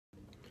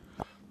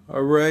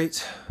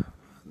Alright,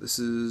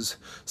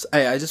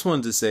 I just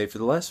wanted to say, for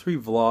the last 3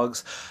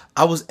 vlogs,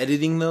 I was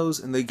editing those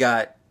and they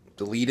got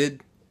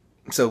deleted.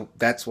 So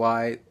that's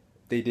why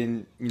they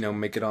didn't,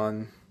 make it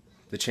on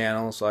the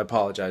channel. So I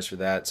apologize for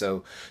that.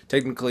 So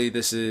technically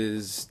this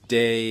is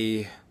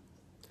day,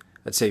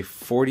 I'd say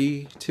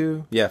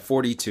 42? Yeah,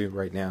 42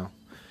 right now.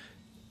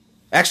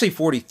 Actually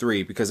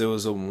 43 because it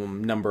was a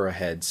number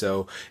ahead.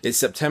 So it's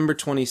September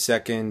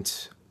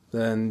 22nd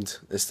and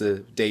it's the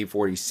day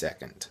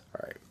 42nd.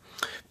 Alright.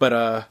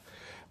 But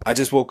I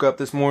just woke up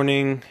this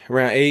morning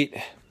around 8.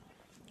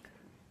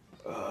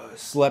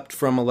 Slept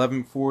from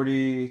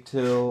 11:40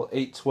 till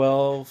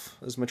 8:12,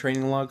 as my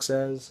training log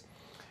says.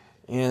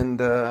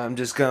 And I'm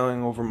just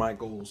going over my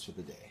goals for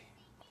the day.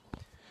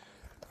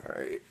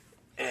 Alright.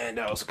 And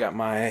I also got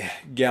my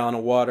gallon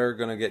of water.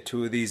 Gonna get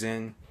 2 of these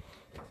in.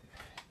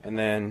 And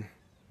then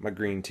my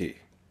green tea.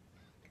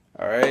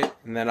 Alright.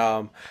 And then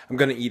I'm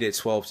gonna eat at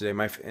 12 today.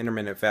 My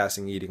intermittent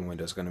fasting eating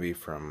window is gonna be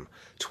from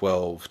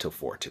 12 till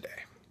 4 today.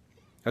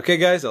 Okay,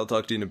 guys, I'll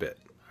talk to you in a bit.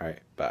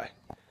 Alright, bye.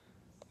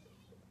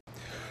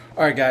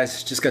 Alright,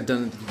 guys, just got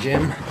done at the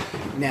gym.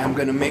 Now I'm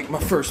going to make my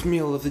first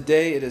meal of the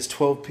day. It is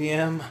 12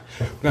 p.m.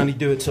 We're going to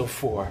do it till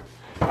 4.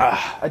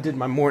 I did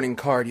my morning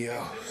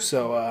cardio,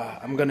 so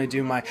I'm going to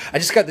do my... I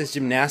just got this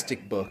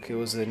gymnastic book. It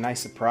was a nice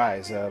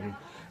surprise.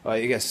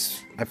 I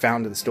guess I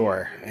found it at the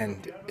store,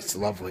 and it's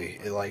lovely.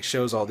 It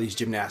shows all these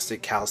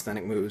gymnastic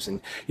calisthenic moves,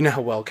 and you know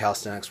how well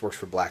calisthenics works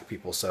for black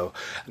people, so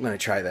I'm going to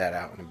try that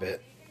out in a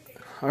bit.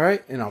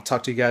 Alright, and I'll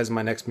talk to you guys in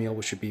my next meal,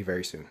 which should be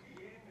very soon.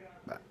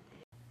 Bye.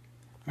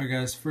 Alright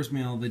guys, first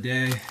meal of the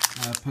day,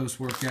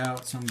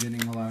 post-workout, so I'm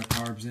getting a lot of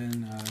carbs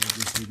in. I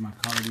just did my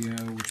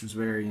cardio, which was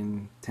very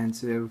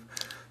intensive,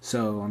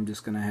 so I'm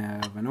just going to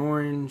have an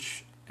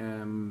orange.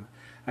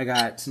 I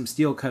got some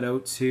steel-cut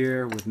oats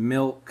here with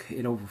milk.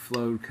 It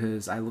overflowed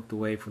because I looked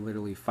away for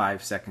literally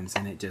 5 seconds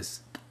and it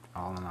just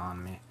all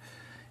on me.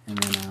 And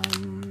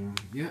then,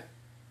 yeah,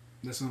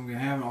 that's what I'm going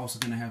to have. I'm also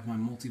going to have my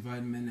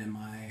multivitamin and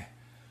my...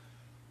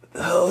 What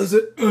the hell is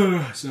it?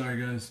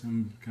 Sorry guys,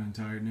 I'm kind of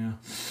tired now.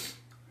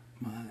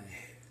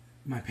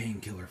 My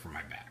painkiller for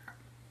my back.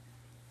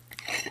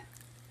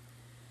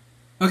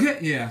 Okay,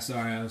 yeah,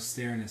 sorry, I was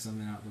staring at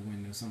something out the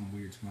window. Something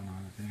weird's going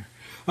on up there.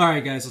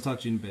 Alright guys, I'll talk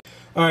to you in a bit.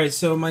 Alright,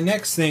 so my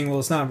next thing, well,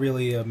 it's not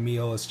really a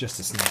meal, it's just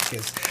a snack.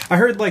 I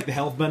heard the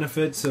health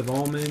benefits of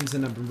almonds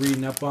and I've been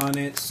reading up on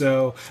it.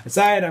 So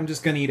aside, I'm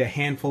just going to eat a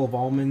handful of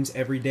almonds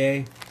every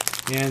day.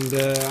 And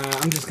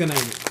I'm just going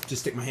to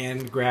stick my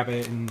hand, grab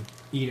it, and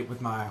eat it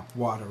with my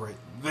water right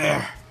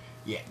there.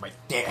 Yeah, right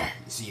there.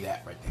 You see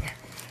that right there.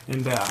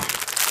 And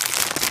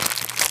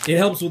it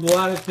helps with a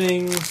lot of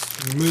things.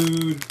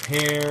 Mood,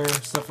 hair,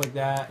 stuff like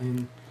that.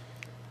 And,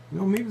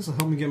 maybe this will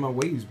help me get my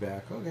waves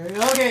back.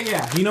 Okay,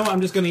 yeah. You know what?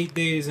 I'm just going to eat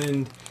these,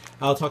 and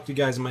I'll talk to you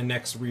guys in my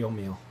next real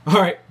meal.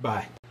 Alright,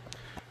 bye.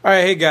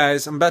 Alright, hey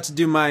guys, I'm about to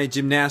do my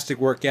gymnastic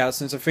workout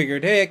since I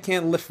figured, hey, I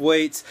can't lift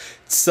weights.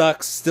 It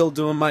sucks. Still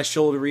doing my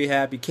shoulder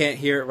rehab. You can't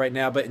hear it right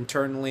now, but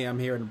internally I'm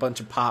hearing a bunch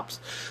of pops.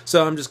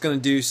 So I'm just going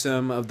to do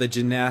some of the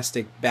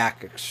gymnastic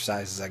back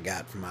exercises I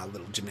got from my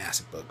little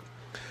gymnastic book.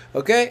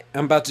 Okay,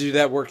 I'm about to do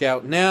that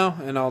workout now,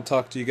 and I'll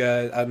talk to you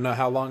guys. I don't know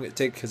how long it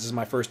takes because this is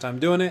my first time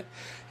doing it,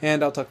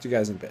 and I'll talk to you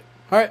guys in a bit.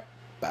 Alright,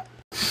 bye.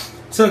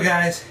 So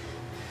guys,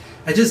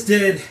 I just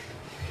did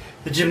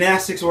the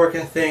gymnastics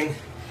workout thing.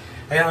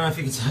 I don't know if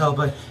you can tell,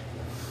 but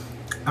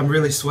I'm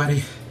really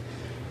sweaty.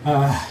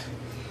 That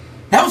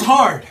was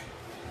hard.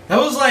 That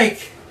was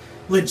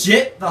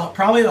legit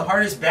probably the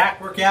hardest back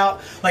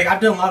workout.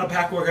 I've done a lot of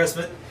back workouts,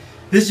 but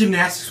this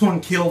gymnastics one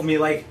killed me.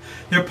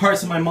 There are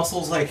parts of my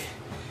muscles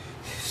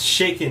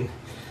shaking,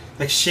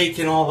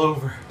 shaking all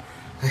over.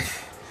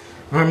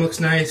 Arm looks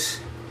nice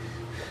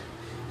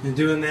and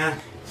doing that,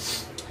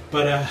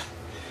 but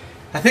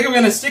I think I'm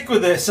gonna stick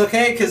with this,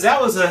 okay? Because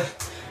that was a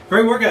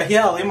great workout.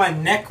 Yeah, my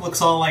neck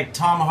looks all like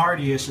Tom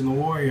Hardy-ish in The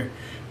Warrior.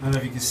 I don't know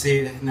if you can see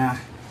it. Nah,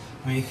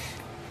 like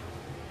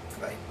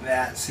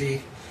that.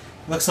 See,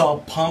 looks all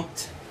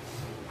pumped.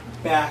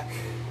 Back.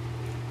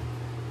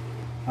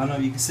 I don't know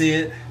if you can see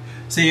it.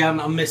 See,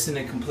 I'm missing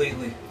it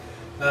completely.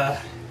 Yeah,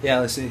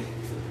 let's see,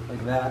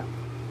 like that.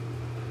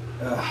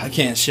 I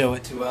can't show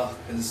it too well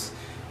because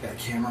I got a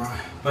camera on.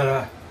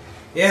 But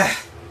yeah,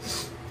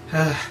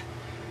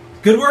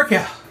 good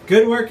workout.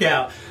 Good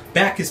workout.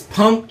 Back is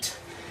pumped.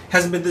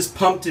 Hasn't been this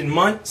pumped in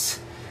months,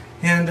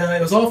 and it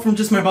was all from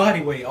just my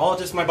body weight, all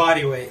just my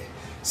body weight.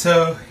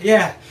 So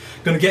yeah,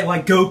 gonna get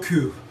like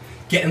Goku,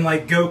 getting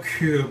like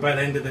Goku by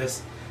the end of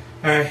this.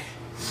 Alright,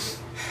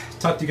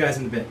 talk to you guys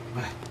in a bit.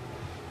 Bye.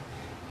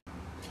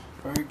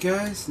 Alright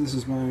guys, this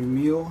is my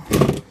meal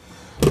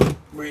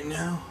right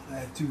now. I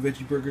have 2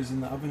 veggie burgers in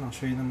the oven. I'll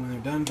show you them when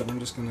they're done, but I'm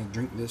just gonna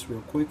drink this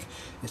real quick.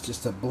 It's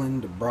just a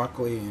blend of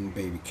broccoli and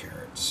baby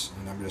carrots,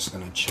 and I'm just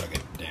gonna chug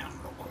it down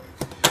real quick.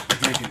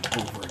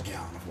 Drinking over a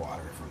gallon of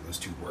water from those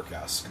 2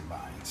 workouts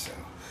combined, so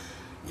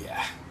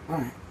yeah.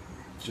 Alright,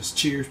 just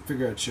cheers.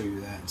 Figure I'd show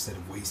you that instead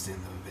of wasting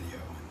the video.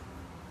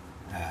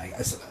 And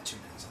I still got 2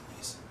 minutes on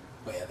these.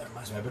 Oh yeah, that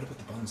reminds me, I better put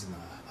the buns in the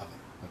oven.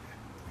 Okay.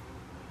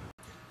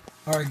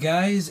 Alright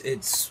guys,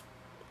 it's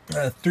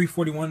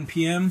 3:41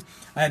 p.m.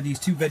 I have these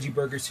 2 veggie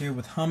burgers here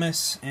with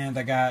hummus, and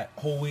I got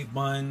whole wheat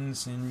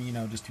buns and, you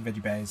know, just 2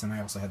 veggie patties, and I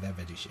also had that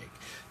veggie shake.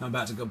 I'm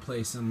about to go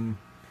play some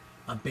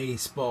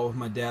baseball with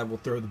my dad. We'll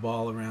throw the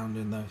ball around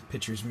in the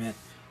pitcher's mitt,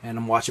 and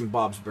I'm watching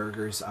Bob's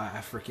Burgers.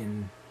 I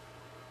freaking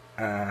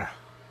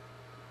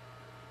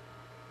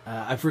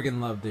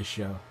love this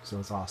show, so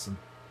it's awesome.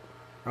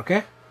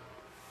 Okay?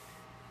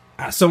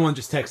 Someone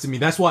just texted me.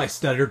 That's why I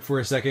stuttered for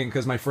a second,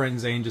 because my friend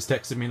Zane just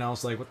texted me, and I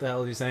was like, what the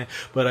hell is he saying?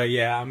 But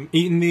yeah, I'm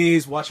eating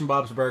these, watching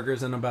Bob's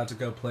Burgers, and I'm about to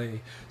go play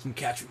some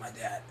catch with my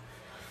dad.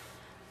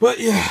 But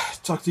yeah,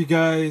 talk to you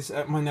guys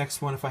at my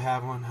next one if I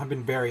have one. I've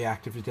been very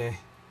active today.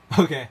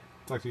 Okay,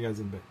 talk to you guys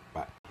in a bit.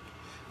 Bye.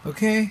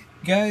 Okay,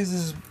 guys,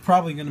 this is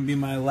probably going to be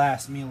my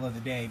last meal of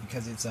the day,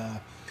 because it's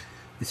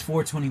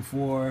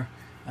 4:24.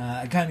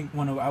 I kind of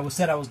want to. I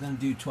said I was going to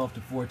do 12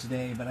 to 4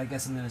 today, but I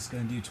guess I'm just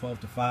going to do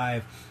 12 to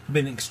 5. I've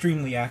been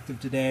extremely active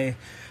today,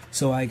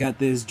 so I got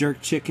this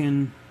jerk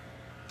chicken,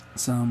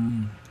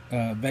 some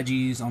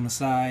veggies on the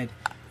side,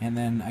 and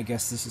then I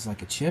guess this is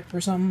like a chip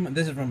or something.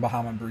 This is from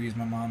Bahama Breeze.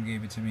 My mom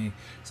gave it to me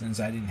since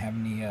I didn't have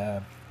any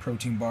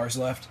protein bars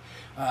left.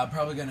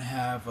 Probably going to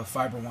have a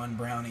Fiber One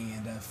brownie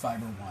and a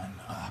Fiber One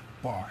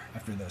bar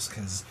after this,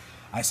 because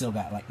I still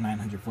got like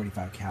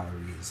 945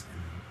 calories.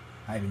 And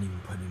I haven't even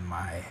put in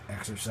my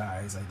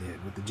exercise I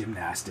did with the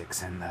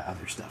gymnastics and the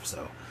other stuff.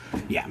 So,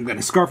 yeah, I'm going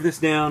to scarf this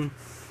down.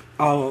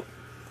 I'll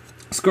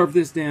scarf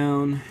this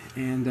down,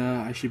 and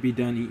I should be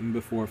done eating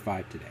before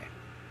 5 today.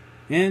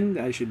 And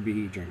I should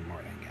be drinking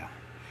more than, yeah.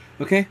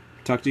 Okay,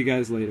 talk to you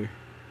guys later.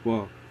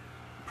 Well,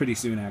 pretty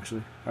soon,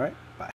 actually. All right?